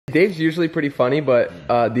Dave's usually pretty funny, but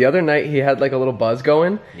the other night he had like a little buzz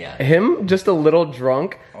going. Yeah. Him, just a little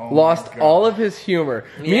drunk, lost all of his humor.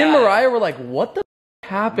 Me and Mariah were like, what the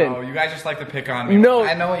happened? No, you guys just like to pick on me. No.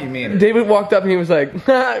 I know what you mean. David walked up and he was like,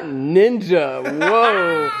 ninja,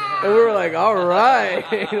 whoa. And we were like, all right,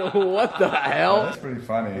 what the hell? That's pretty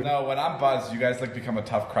funny. No, when I'm buzzed, you guys like become a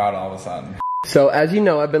tough crowd all of a sudden. So as you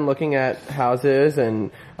know, I've been looking at houses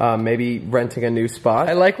and maybe renting a new spot.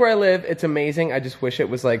 I like where I live. It's amazing. I just wish it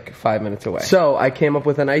was like 5 minutes away. So I came up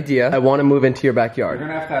with an idea. I want to move into your backyard. You're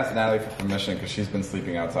gonna have to ask Natalie for permission because she's been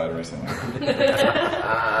sleeping outside recently. It's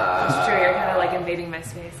true, you're kind of like invading my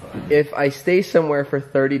space a little. If I stay somewhere for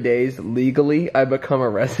 30 days legally, I become a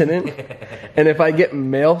resident. And if I get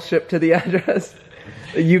mail shipped to the address,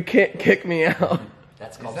 you can't kick me out.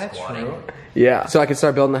 That's called Is that squatting. true? Yeah. So I can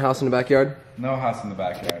start building a house in the backyard? No house in the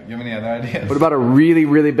backyard. You have any other ideas? What about a really,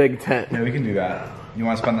 really big tent? Yeah, we can do that. You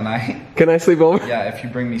want to spend the night? Can I sleep over? Yeah, if you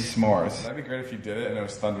bring me s'mores. That'd be great if you did it and it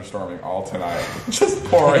was thunderstorming all tonight. Just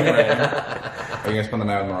pouring rain. Are you gonna spend the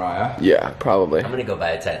night with Mariah? Yeah, probably. I'm gonna go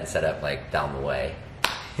buy a tent and set up like down the way.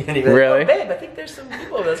 And he'd be Really? Like, oh, babe, I think there's some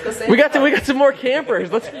people. Let's go say We got some more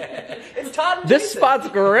campers. Let's. It's Todd and This Jason. spot's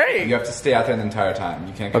great. You have to stay out there the entire time.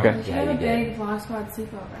 You can't come. Okay. You should have a big vlog squad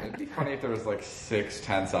sleepover. It'd be funny if there was like 6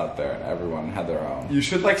 tents out there and everyone had their own. You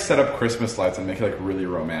should like set up Christmas lights and make it like really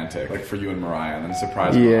romantic, like for you and Mariah, and then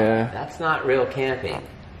surprise Mariah. Yeah. That's not real camping.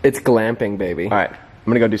 It's glamping, baby. All right, I'm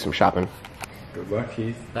gonna go do some shopping. Good luck,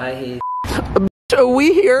 Heath. Bye, Heath. Are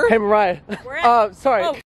we here? Hey, Mariah. We're at,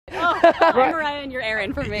 Sorry. I'm Mariah and you're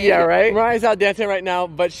Aaron for me. Yeah, right? Mariah's out dancing right now,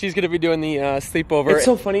 but she's gonna be doing the sleepover. It's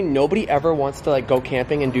so funny, nobody ever wants to like go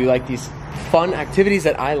camping and do like these fun activities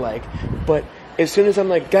that I like, but as soon as I'm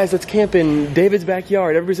like, guys, let's camp in David's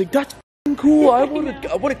backyard, everybody's like, that's cool, I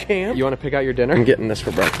wanna camp. You wanna pick out your dinner? I'm getting this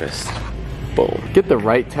for breakfast. Boom. Get the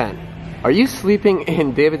right tent. Are you sleeping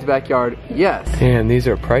in David's backyard? Yes. Man, these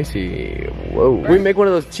are pricey. Whoa. We make one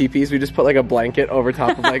of those teepees. We just put like a blanket over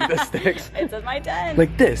top of like the sticks. It's in my tent.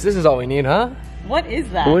 Like this. This is all we need, huh? What is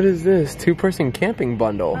that? What is this? 2-person camping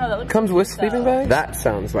bundle. Oh, that looks Comes with cute, sleeping though. bag? That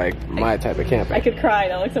sounds like my type of camping. I could cry.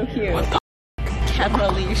 That looks so cute. What the Cat on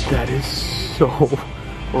a leash. That is so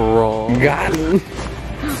wrong. Got it.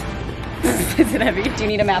 Is it heavy? Do you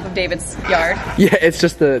need a map of David's yard? Yeah, it's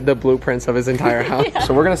just the blueprints of his entire house. Yeah.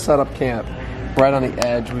 So we're gonna set up camp right on the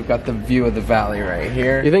edge. We've got the view of the valley right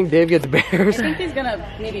here. You think Dave gets bears? I think he's gonna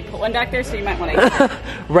maybe put one back there, so you might want to.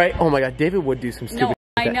 Right? Oh my God, David would do some stupid. No,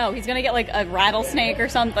 I know he's gonna get like a rattlesnake or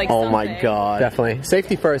something. Like oh my God, definitely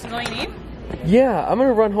safety first. That's all you need. Yeah, I'm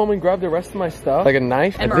gonna run home and grab the rest of my stuff, like a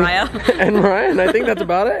knife And Mariah. and Mariah, and I think that's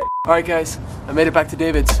about it. All right, guys, I made it back to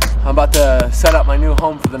David's. I'm about to set up my new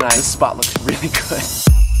home for the night. This spot looks really good.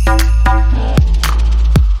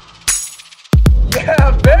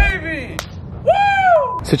 Yeah, baby!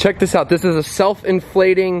 Woo! So check this out. This is a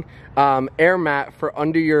self-inflating air mat for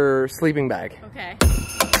under your sleeping bag. Okay.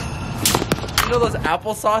 You know those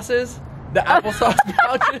applesauces? The applesauce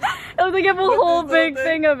pouches? It was like a whole big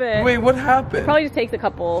thing of it. Wait, what happened? Probably just takes a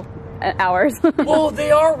couple hours. Oh,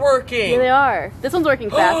 they are working! Yeah, they are. This one's working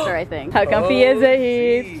faster, I think. How comfy is it,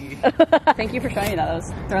 Heath? Thank you for showing me that. That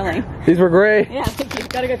was thrilling. These were great. Yeah, thank you.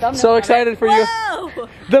 Got a good thumbnail. So excited for you. Whoa!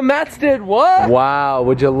 The mats did what? Wow,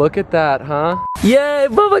 would you look at that, huh? Yay,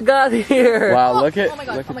 Bubba got here. Wow, look at. Oh my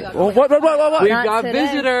God, oh my God. Oh, what? We've Not got today.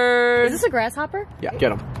 visitors. Is this a grasshopper? Yeah,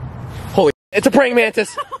 get him. Holy, it's a praying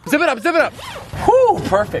mantis. Zip it up, zip it up. Whew,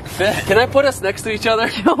 perfect fit. Can I put us next to each other?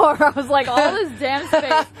 Sure, I was like, all this damn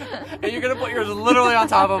space. And you're gonna put yours literally on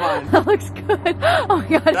top of mine. That looks good. Oh my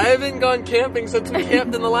God. I haven't gone camping since we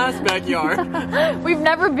camped in the last backyard. We've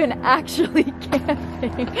never been actually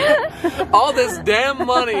camping. All this damn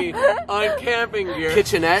money on camping gear.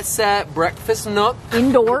 Kitchenette set, breakfast nook.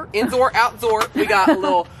 Indoor. Indoor, outdoor. We got a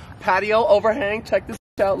little patio overhang. Check this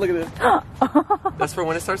out. Look at this. That's for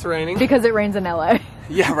when it starts raining. Because it rains in LA.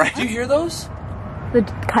 Yeah, right. Do you hear those? The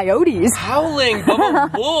coyotes. Howling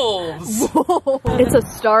Bubba wolves. It's a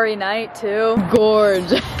starry night too.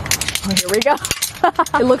 Gorge. Oh, here we go.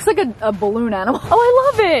 It looks like a balloon animal. Oh,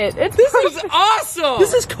 I love it. This is awesome.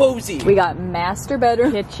 This is cozy. We got master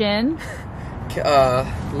bedroom, kitchen,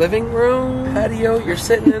 living room, patio. You're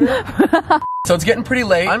sitting in it. So it's getting pretty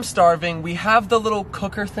late. I'm starving. We have the little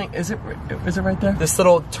cooker thing. Is it right there? This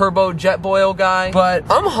little turbo jet boil guy. But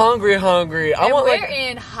I'm hungry. I want we're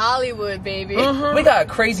in Hollywood, baby. We got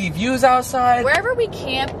crazy views outside. Wherever we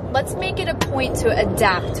camp, let's make it a point to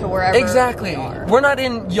adapt to wherever Exactly. we are. We're not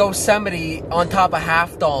in Yosemite on top of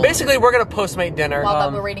Half Dome. Basically, we're gonna Postmate dinner.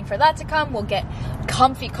 While we're waiting for that to come, we'll get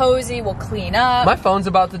comfy, cozy. We'll clean up. My phone's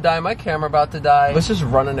about to die. My camera about to die. Let's just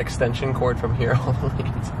run an extension cord from here all the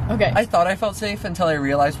way. Okay. I thought I felt safe until I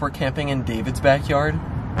realized we're camping in David's backyard.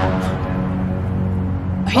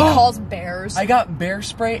 He calls bears. I got bear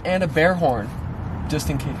spray and a bear horn, just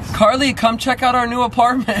in case. Carly, come check out our new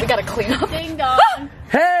apartment. We gotta clean up. Ding dong.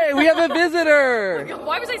 Hey, we have a visitor.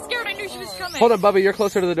 Why was I scared? I knew she was coming. Hold on, Bubba, you're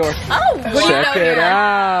closer to the door. Oh, Check it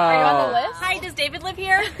out. Are you on the list? Hi, does David live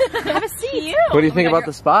here? Have a seat. What do you think about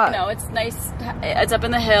the spot? No, it's nice. It's up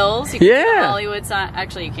in the hills. You can see Hollywood sign.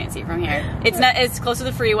 Actually, you can't see it from here. It's not. It's close to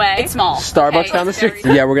the freeway. It's small. Starbucks okay? down the street.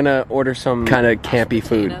 Yeah, we're gonna order some kind of campy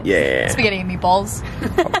food. Yeah. Spaghetti and meatballs.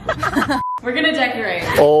 We're gonna decorate.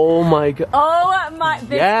 Oh my god. Oh my.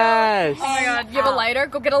 Yes. Oh my god. You have a lighter?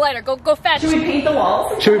 Go get a lighter. Go fetch. Should we paint the walls?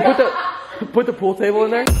 Should we put the pool table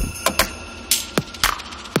in there?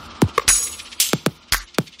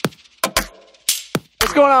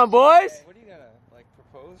 What's going on, boys? What are you gonna, like,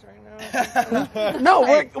 propose right now? No,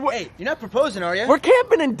 Hey, you're not proposing, are you? we're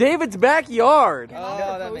camping in David's backyard.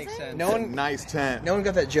 Oh, that makes sense. No one. Nice tent. No one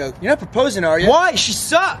got that joke. You're not proposing, are you? Why? She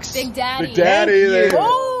sucks! Big Daddy. Big Daddy there.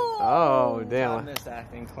 Oh, I damn. missed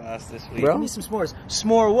acting class this week. Bro? Give me some s'mores.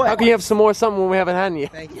 S'more what? How can you have some more something when we haven't had any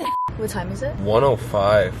yet? Thank you. What time is it?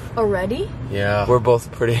 1:05. Already? Yeah, we're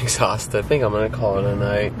both pretty exhausted. I think I'm gonna call it a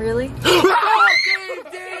night. Really?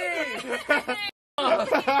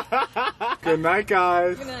 Good night,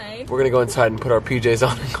 guys. Good night. We're gonna go inside and put our PJs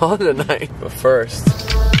on and call it a night. But first,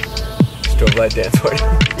 strobe light dance for you.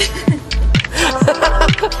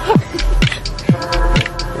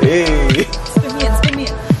 Hey. Spin me in, spin me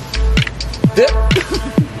in. Dip.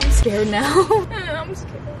 I'm scared now. I'm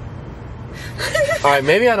scared. Alright,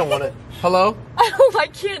 maybe I don't want it. Hello? I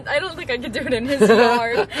don't think I can do it in his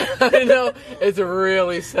yard. I know, it's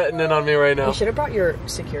really setting in on me right now. You should have brought your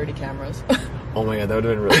security cameras. Oh my god, that would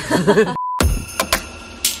have been really...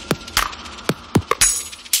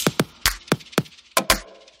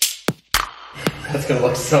 That's gonna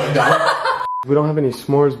look so dumb. We don't have any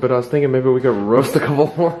s'mores, but I was thinking maybe we could roast a couple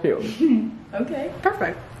Oreos. Okay,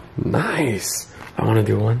 perfect. Nice. I want to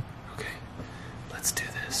do one. Okay, let's do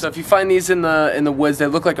this. So if you find these in the woods, they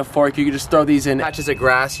look like a fork. You can just throw these in patches of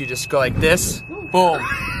grass. You just go like this. Boom.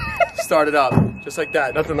 Start it up, just like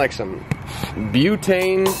that. Nothing like some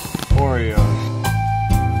butane Oreos.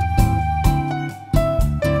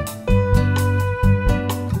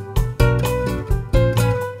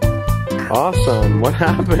 Awesome. What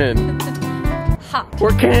happened? Hot.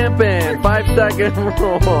 We're camping. 5-second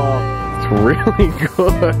rule. It's really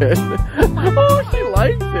good. Oh, she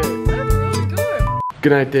likes it. That's really good.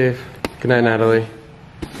 Good night, Dave. Good night, Natalie.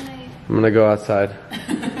 Good night. I'm gonna go outside.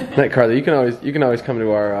 Good night, Carly. You can always come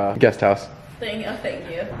to our guest house. Thank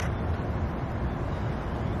you.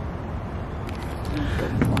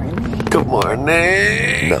 Good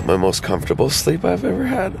morning. Not my most comfortable sleep I've ever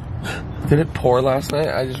had. Did it pour last night?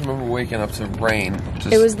 I just remember waking up to rain.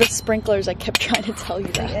 It was the sprinklers. I kept trying to tell you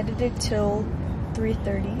I that. edited till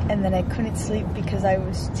 3:30 and then I couldn't sleep because I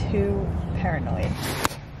was too paranoid.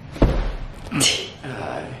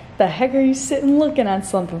 The heck are you sitting looking at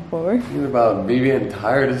something for? Thinking about me being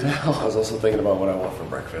tired as hell. I was also thinking about what I want for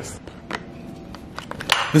breakfast.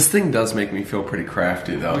 This thing does make me feel pretty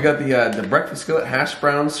crafty though. We got the breakfast skillet, hash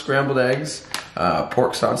browns, scrambled eggs,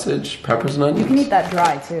 pork sausage, peppers and onions. You can eat that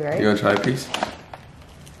dry too, right? You wanna try a piece?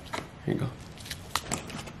 Here you go.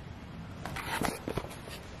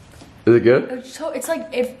 Is it good? So it's like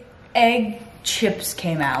if egg chips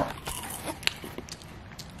came out.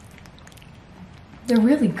 They're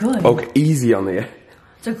really good. Okay, easy on the egg.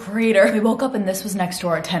 It's a crater. We woke up and this was next to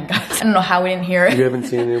our tent, guys. I don't know how we didn't hear it. We haven't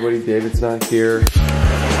seen anybody. David's not here.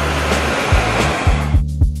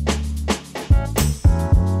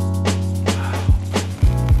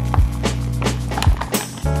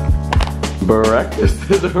 Breakfast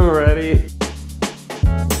is ready.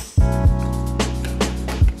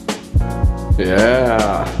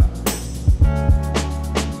 Yeah.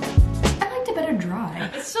 I liked it better dry.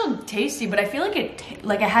 It's still tasty, but I feel like it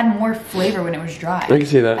had more flavor when it was dry. I can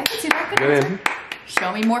see that. I can see that. Good Good answer.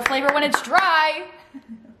 Show me more flavor when it's dry.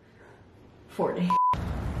 40.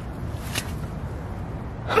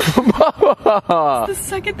 It's the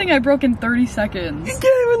second thing I broke in 30 seconds. You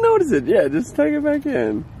can't even notice it. Yeah, just take it back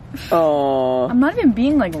in. Aww. I'm not even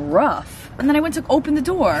being like rough. And then I went to open the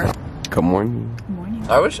door. Good morning. Good morning.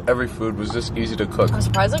 I wish every food was this easy to cook. I'm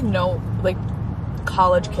surprised like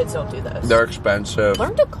college kids don't do this. They're expensive.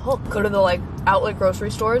 Learn to cook. Go to the like outlet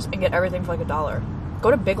grocery stores and get everything for like $1. Go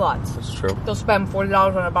to Big Lots. That's true. They'll spend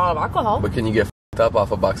 $40 on a bottle of alcohol. But can you get up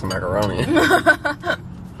off a box of macaroni?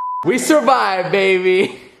 We survived,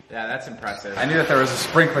 baby. Yeah, that's impressive. I knew that there was a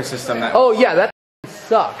sprinkler system that. Oh yeah, that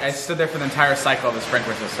sucks. I stood there for the entire cycle of the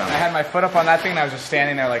sprinkler system. I had my foot up on that thing and I was just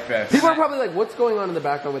standing there like this. People are probably like, what's going on in the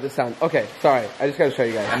background with the sound? Okay, sorry. I just gotta show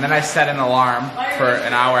you guys. And then I set an alarm for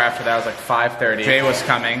an hour after that. It was like 5:30. Jay was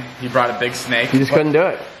coming. He brought a big snake. You just couldn't do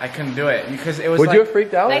it. I couldn't do it because it was Would like... you have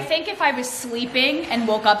freaked out? I think if I was sleeping and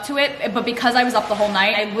woke up to it, but because I was up the whole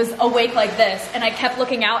night, I was awake like this, and I kept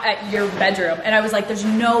looking out at your bedroom, and I was like, there's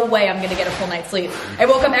no way I'm gonna get a full night's sleep. I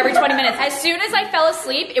woke up every 20 minutes. As soon as I fell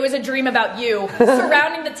asleep, it was a dream about you,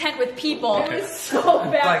 surrounding the tent with people. It was so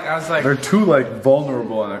bad. Like, I was like... They're too, like,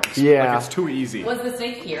 vulnerable and yeah. Like, it's too easy. Was the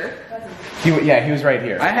snake here? Yeah, he was right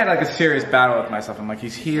here. I had, like, a serious battle with myself. I'm like,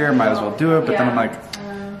 he's here, might as well do it, but then I'm like...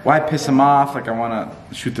 Why piss him off? Like, I want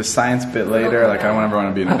to shoot the science bit later. Like, I want everyone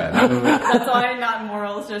to be in bed. That's why I'm not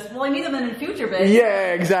moral. It's just, well, I need them in the future, bitch.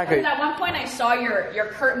 Yeah, exactly. Because at one point I saw your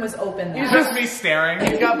curtain was open. It's just me staring.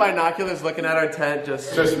 He's got binoculars looking at our tent,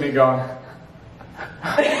 just me going.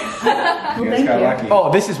 You guys got lucky.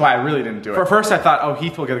 Oh, this is why I really didn't do it. For first I thought, oh,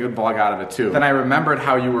 Heath will get a good vlog out of it too. Then I remembered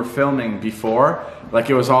how you were filming before. Like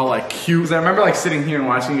it was all like cute. I remember like sitting here and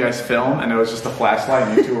watching you guys film and it was just a flashlight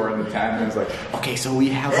and you two were in the tent and it was like, okay, so we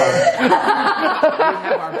have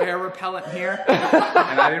our bear repellent here. And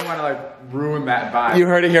I didn't want to like ruin that vibe. You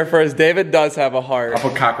heard it here first. David does have a heart. I'll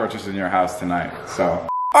put cockroaches in your house tonight, so.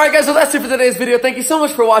 Alright guys, so that's it for today's video. Thank you so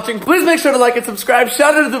much for watching. Please make sure to like and subscribe.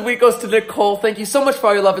 Shout out to the week goes to Nicole. Thank you so much for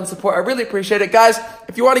all your love and support. I really appreciate it. Guys,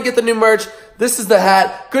 if you want to get the new merch, this is the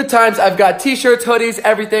hat. Good times. I've got t-shirts, hoodies,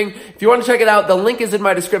 everything. If you want to check it out, the link is in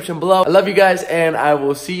my description below. I love you guys, and I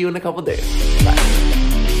will see you in a couple days. Bye.